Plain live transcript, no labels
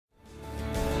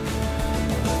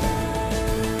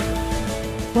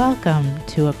Welcome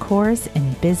to A Course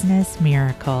in Business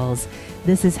Miracles.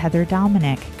 This is Heather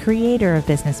Dominick, creator of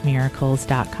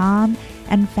BusinessMiracles.com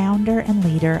and founder and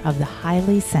leader of the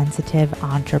highly sensitive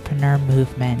entrepreneur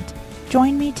movement.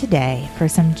 Join me today for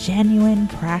some genuine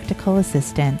practical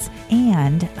assistance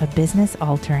and a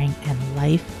business-altering and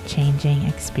life-changing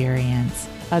experience,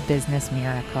 a business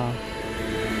miracle.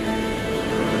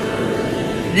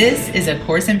 This is A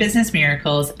Course in Business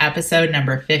Miracles, episode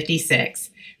number 56.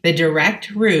 The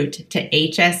direct route to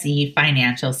HSE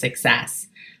financial success.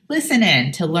 Listen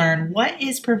in to learn what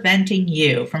is preventing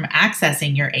you from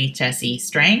accessing your HSE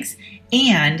strengths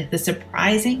and the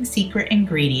surprising secret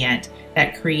ingredient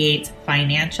that creates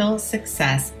financial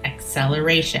success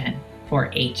acceleration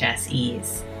for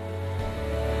HSEs.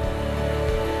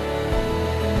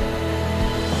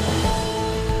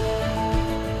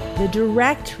 The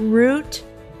direct route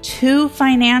to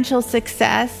financial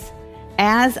success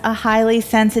as a highly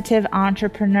sensitive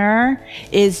entrepreneur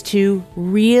is to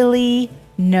really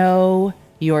know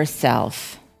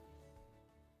yourself.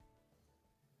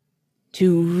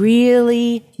 To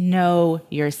really know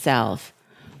yourself.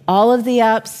 All of the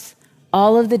ups,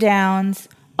 all of the downs,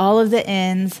 all of the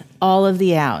ins, all of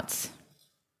the outs.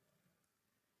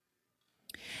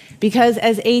 Because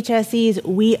as HSEs,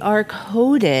 we are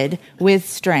coded with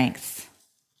strengths.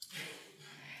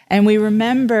 And we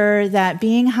remember that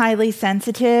being highly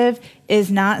sensitive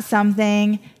is not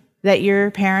something that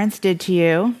your parents did to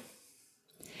you.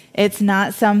 It's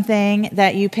not something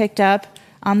that you picked up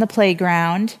on the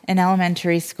playground in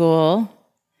elementary school.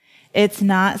 It's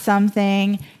not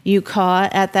something you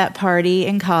caught at that party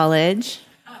in college.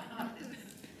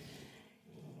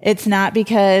 It's not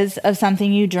because of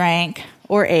something you drank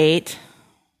or ate,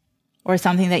 or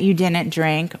something that you didn't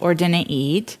drink or didn't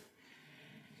eat.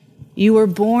 You were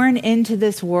born into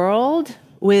this world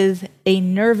with a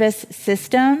nervous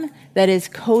system that is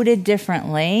coded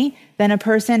differently than a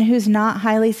person who's not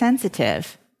highly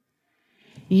sensitive.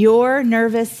 Your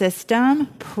nervous system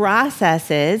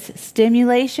processes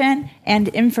stimulation and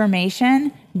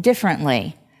information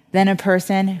differently than a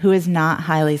person who is not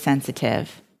highly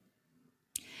sensitive.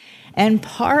 And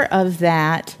part of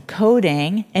that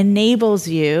coding enables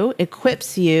you,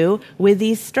 equips you with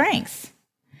these strengths.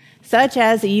 Such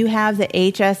as you have the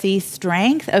HSE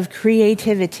strength of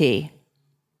creativity.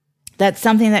 That's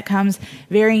something that comes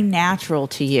very natural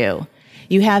to you.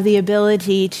 You have the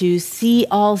ability to see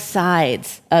all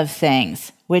sides of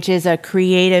things, which is a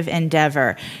creative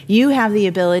endeavor. You have the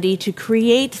ability to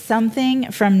create something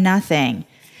from nothing.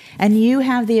 And you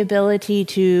have the ability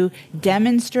to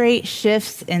demonstrate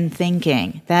shifts in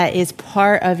thinking. That is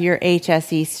part of your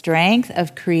HSE strength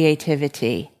of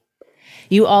creativity.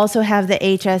 You also have the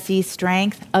HSE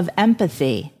strength of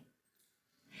empathy.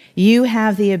 You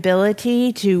have the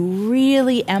ability to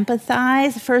really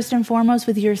empathize, first and foremost,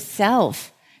 with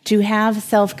yourself, to have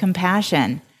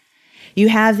self-compassion. You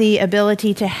have the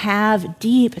ability to have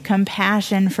deep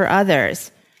compassion for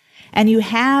others. And you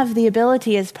have the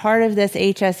ability, as part of this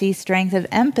HSE strength of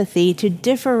empathy, to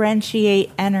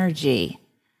differentiate energy.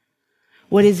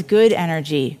 What is good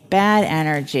energy, bad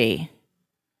energy?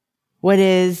 What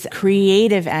is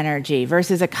creative energy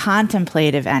versus a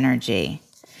contemplative energy?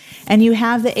 And you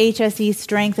have the HSE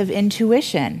strength of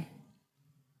intuition.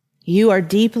 You are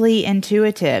deeply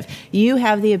intuitive. You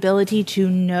have the ability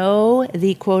to know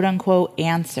the quote-unquote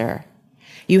answer.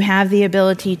 You have the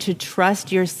ability to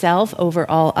trust yourself over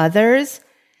all others.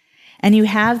 And you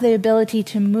have the ability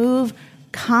to move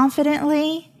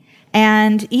confidently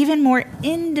and even more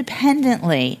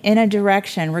independently in a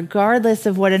direction, regardless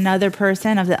of what another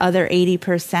person of the other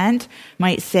 80%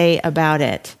 might say about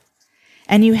it.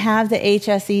 And you have the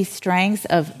HSE strengths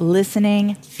of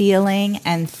listening, feeling,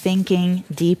 and thinking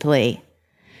deeply.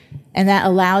 And that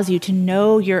allows you to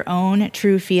know your own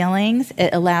true feelings.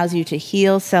 It allows you to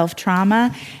heal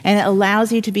self-trauma, and it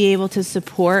allows you to be able to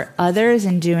support others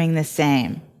in doing the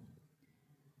same.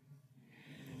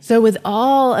 So with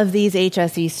all of these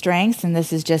HSE strengths, and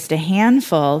this is just a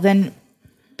handful, then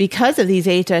because of these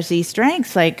HSE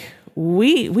strengths,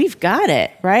 we've got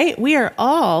it, right? We are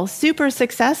all super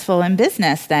successful in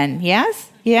business then,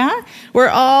 yes? Yeah? We're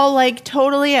all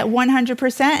totally at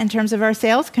 100% in terms of our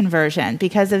sales conversion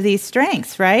because of these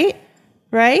strengths, right?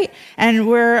 Right? And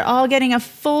we're all getting a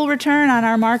full return on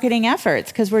our marketing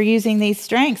efforts because we're using these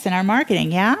strengths in our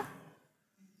marketing, yeah?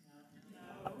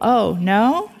 Oh,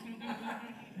 no?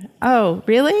 Oh,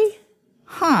 really?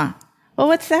 Huh. Well,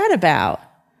 what's that about?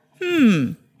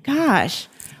 Gosh.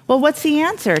 Well, what's the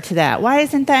answer to that? Why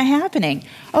isn't that happening?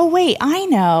 Oh, wait, I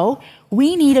know.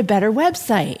 We need a better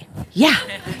website. Yeah,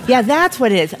 that's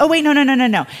what it is. Oh, wait, no.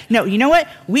 No, you know what?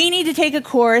 We need to take a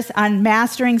course on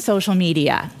mastering social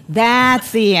media.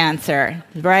 That's the answer,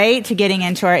 right? To getting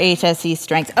into our HSE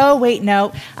strengths. Oh, wait,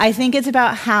 no. I think it's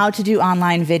about how to do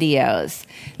online videos.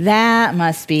 That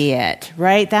must be it,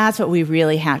 right? That's what we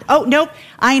really have. Oh, nope.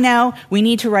 I know. We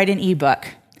need to write an ebook.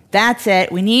 That's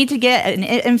it. We need to get an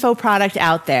info product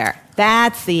out there.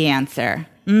 That's the answer.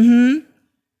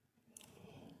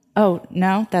 Oh,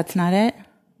 no, that's not it?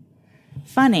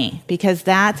 Funny, because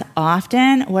that's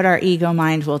often what our ego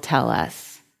mind will tell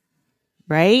us,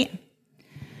 right?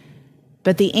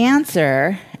 But the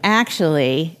answer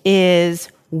actually is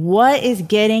what is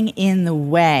getting in the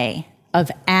way of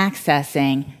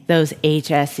accessing those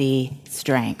HSE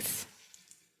strengths.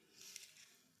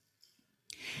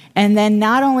 And then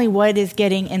not only what is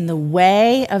getting in the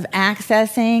way of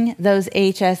accessing those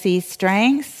HSE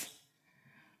strengths,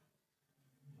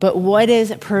 but what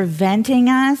is preventing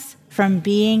us from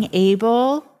being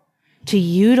able to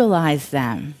utilize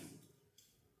them,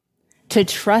 to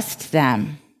trust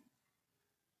them,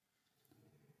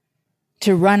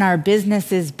 to run our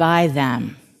businesses by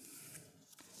them,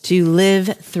 to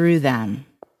live through them.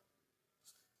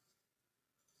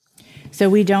 So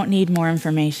we don't need more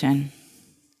information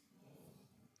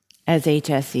as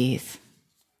HSEs.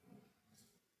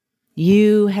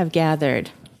 You have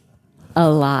gathered a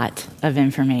lot of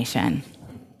information.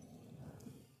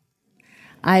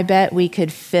 I bet we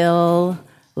could fill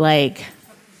like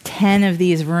 10 of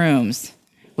these rooms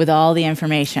with all the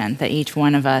information that each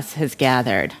one of us has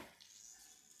gathered.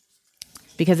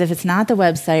 Because if it's not the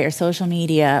website or social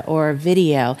media or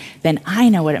video, then I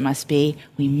know what it must be.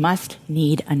 We must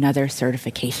need another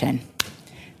certification.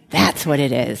 That's what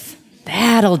it is.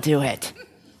 That'll do it.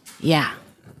 Yeah.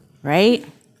 Right?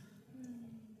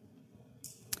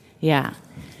 Yeah.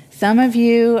 Some of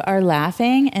you are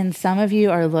laughing and some of you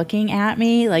are looking at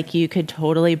me like you could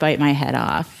totally bite my head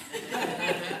off.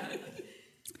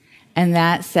 And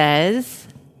that says,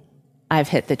 I've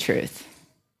hit the truth.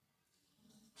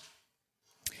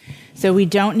 So we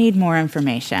don't need more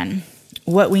information.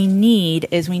 What we need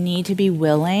is we need to be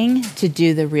willing to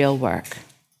do the real work.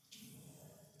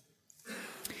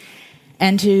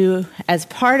 And to, as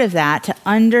part of that, to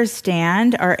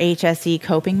understand our HSE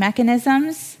coping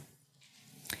mechanisms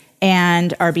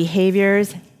and our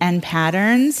behaviors and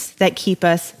patterns that keep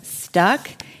us stuck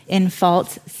in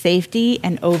false safety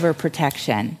and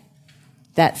overprotection.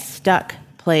 That stuck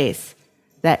place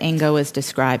that Ingo was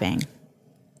describing.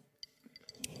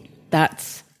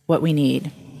 That's what we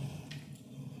need.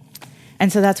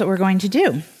 And so that's what we're going to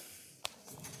do.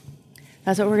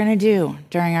 That's what we're going to do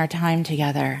during our time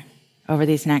together over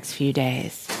these next few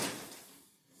days.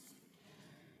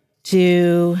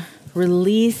 To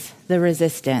release the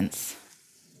resistance.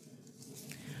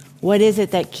 What is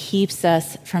it that keeps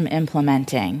us from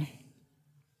implementing?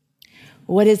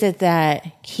 What is it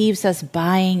that keeps us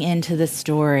buying into the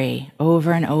story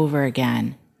over and over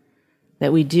again?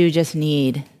 That we do just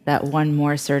need that one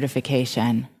more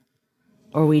certification,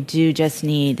 or we do just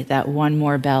need that one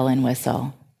more bell and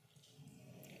whistle.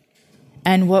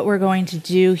 And what we're going to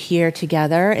do here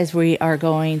together is we are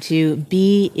going to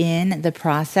be in the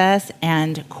process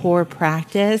and core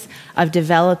practice of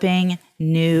developing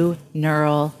new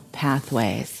neural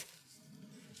pathways.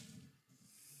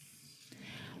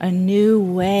 A new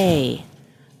way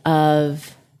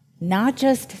of not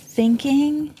just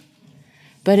thinking,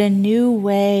 but a new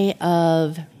way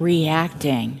of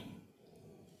reacting.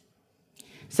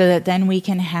 So that then we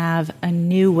can have a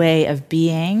new way of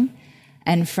being,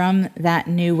 and from that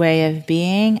new way of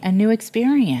being, a new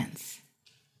experience.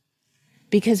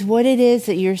 Because what it is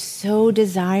that you're so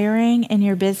desiring in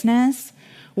your business,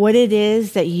 what it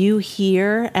is that you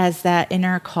hear as that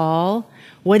inner call,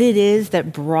 what it is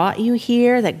that brought you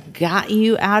here, that got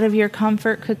you out of your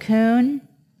comfort cocoon,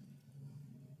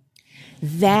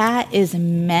 that is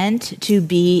meant to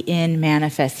be in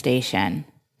manifestation.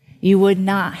 You would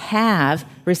not have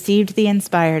received the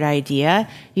inspired idea.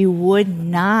 You would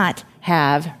not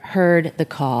have heard the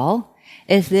call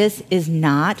if this is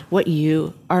not what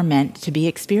you are meant to be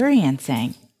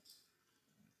experiencing.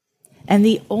 And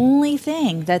the only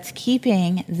thing that's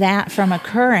keeping that from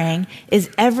occurring is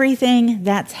everything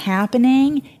that's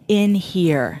happening in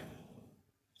here.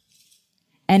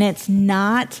 And it's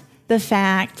not the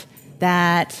fact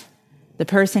that the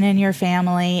person in your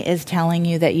family is telling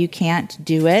you that you can't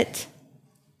do it.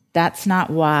 That's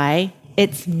not why.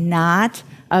 It's not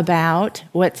about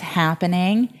what's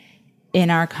happening in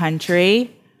our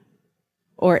country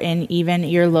or in even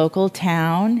your local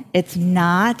town. It's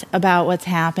not about what's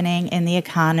happening in the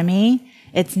economy.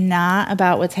 It's not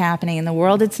about what's happening in the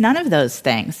world. It's none of those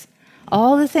things.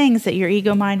 all the things that your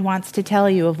ego mind wants to tell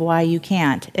you of why you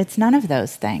can't. It's none of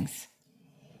those things.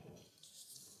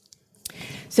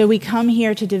 So we come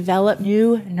here to develop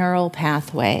new neural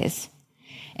pathways.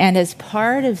 And as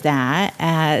part of that,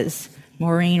 as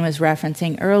Maureen was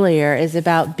referencing earlier, is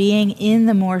about being in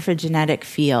the morphogenetic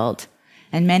field.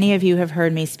 And many of you have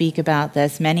heard me speak about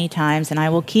this many times, and I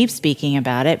will keep speaking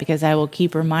about it because I will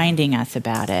keep reminding us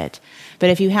about it. But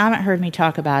if you haven't heard me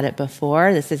talk about it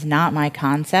before, this is not my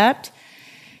concept.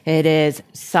 It is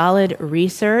solid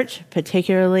research,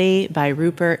 particularly by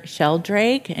Rupert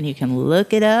Sheldrake, and you can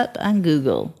look it up on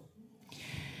Google.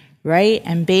 Right?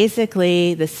 And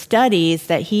basically, the studies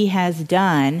that he has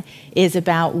done is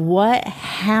about what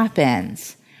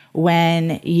happens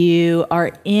when you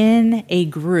are in a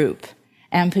group,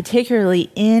 and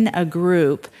particularly in a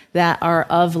group that are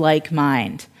of like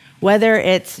mind. Whether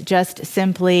it's just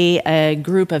simply a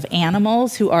group of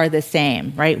animals who are the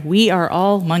same, right? We are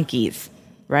all monkeys,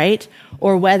 right?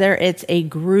 Or whether it's a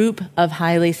group of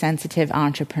highly sensitive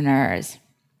entrepreneurs.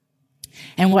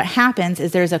 And what happens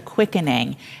is there's a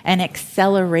quickening, an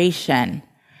acceleration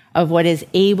of what is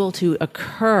able to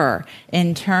occur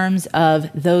in terms of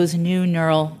those new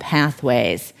neural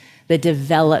pathways, the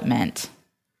development.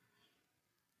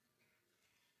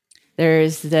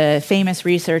 There's the famous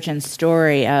research and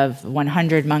story of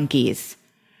 100 monkeys,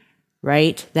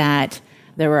 right? That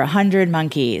there were 100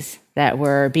 monkeys that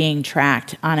were being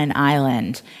tracked on an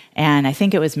island. And I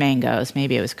think it was mangoes,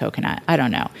 maybe it was coconut, I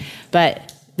don't know.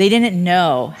 But they didn't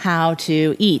know how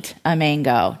to eat a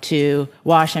mango, to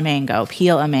wash a mango,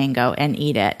 peel a mango, and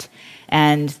eat it.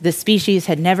 And the species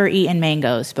had never eaten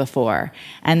mangoes before.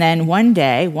 And then one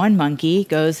day, one monkey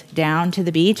goes down to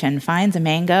the beach and finds a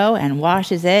mango and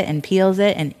washes it and peels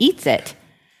it and eats it.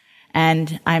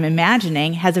 And I'm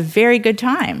imagining has a very good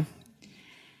time.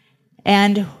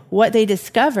 And what they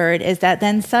discovered is that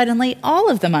then suddenly all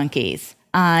of the monkeys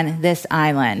on this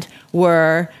island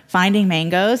were finding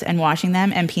mangoes and washing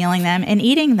them and peeling them and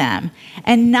eating them.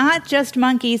 And not just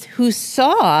monkeys who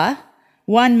saw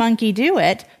one monkey do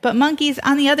it, but monkeys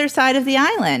on the other side of the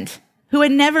island who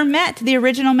had never met the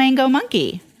original mango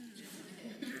monkey.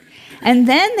 And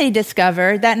then they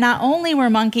discovered that not only were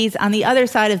monkeys on the other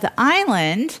side of the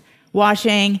island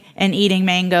washing and eating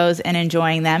mangoes and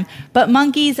enjoying them, but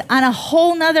monkeys on a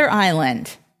whole nother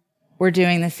island were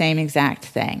doing the same exact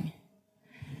thing.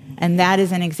 And that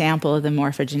is an example of the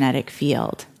morphogenetic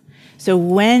field. So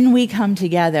when we come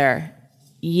together,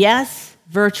 yes,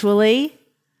 virtually,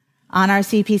 on our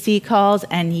CPC calls,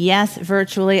 and yes,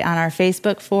 virtually on our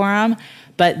Facebook forum,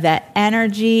 but that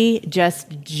energy just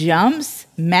jumps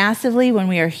massively when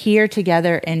we are here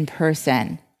together in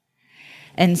person.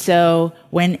 And so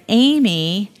when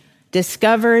Amy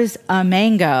discovers a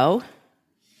mango,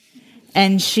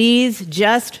 and she's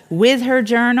just with her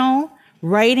journal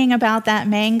writing about that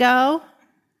mango,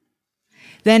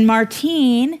 then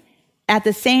Martine, at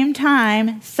the same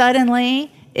time,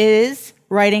 suddenly is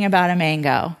writing about a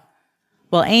mango.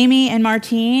 Well, Amy and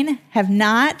Martine have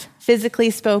not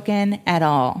physically spoken at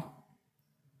all.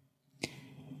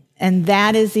 And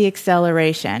that is the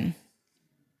acceleration.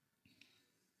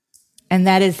 And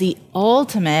that is the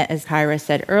ultimate, as Kyra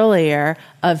said earlier,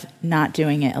 of not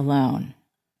doing it alone.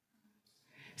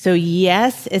 So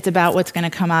yes, it's about what's going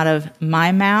to come out of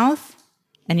my mouth,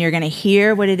 and you're going to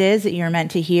hear what it is that you're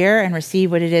meant to hear and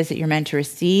receive what it is that you're meant to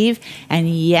receive. And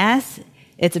yes,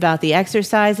 it's about the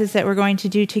exercises that we're going to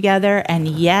do together. And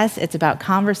yes, it's about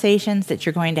conversations that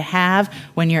you're going to have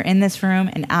when you're in this room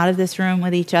and out of this room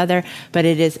with each other. But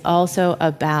it is also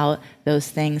about those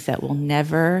things that will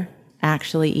never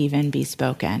actually even be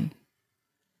spoken.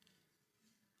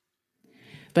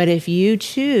 But if you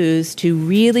choose to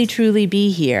really, truly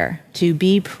be here, to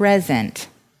be present,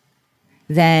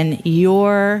 then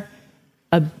your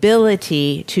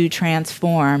ability to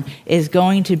transform is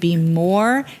going to be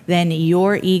more than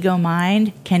your ego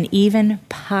mind can even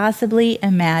possibly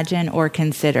imagine or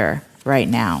consider right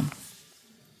now.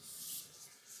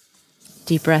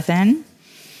 Deep breath in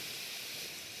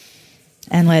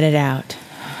and let it out.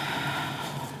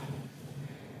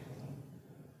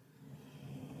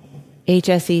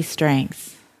 HSE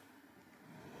strengths,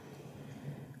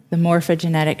 the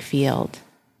morphogenetic field,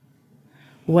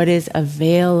 what is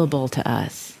available to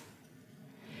us.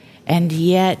 And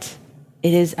yet,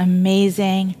 it is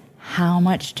amazing how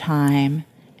much time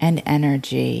and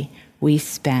energy we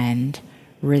spend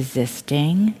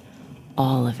resisting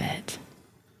all of it.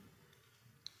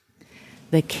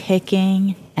 The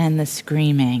kicking and the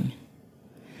screaming,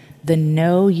 the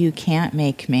no, you can't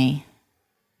make me,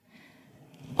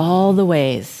 all the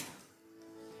ways.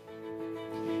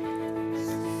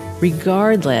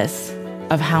 Regardless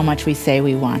of how much we say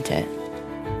we want it.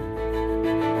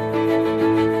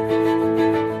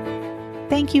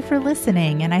 Thank you for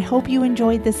listening, and I hope you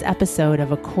enjoyed this episode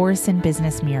of A Course in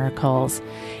Business Miracles.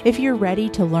 If you're ready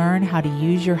to learn how to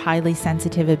use your highly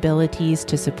sensitive abilities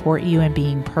to support you in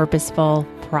being purposeful,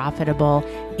 profitable,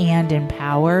 and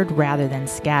empowered rather than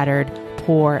scattered,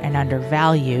 poor, and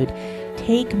undervalued,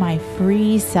 take my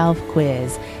free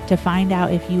self-quiz to find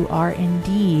out if you are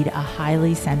indeed a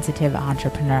highly sensitive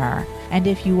entrepreneur. And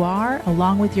if you are,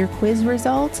 along with your quiz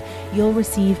results, you'll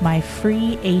receive my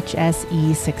free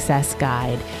HSE Success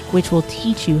Guide, which will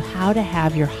teach you how to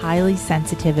have your highly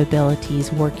sensitive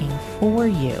abilities working for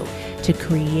you to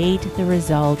create the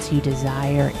results you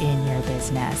desire in your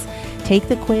business. Take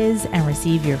the quiz and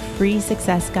receive your free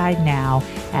success guide now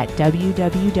at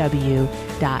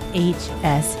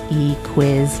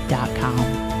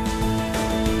www.hsequiz.com.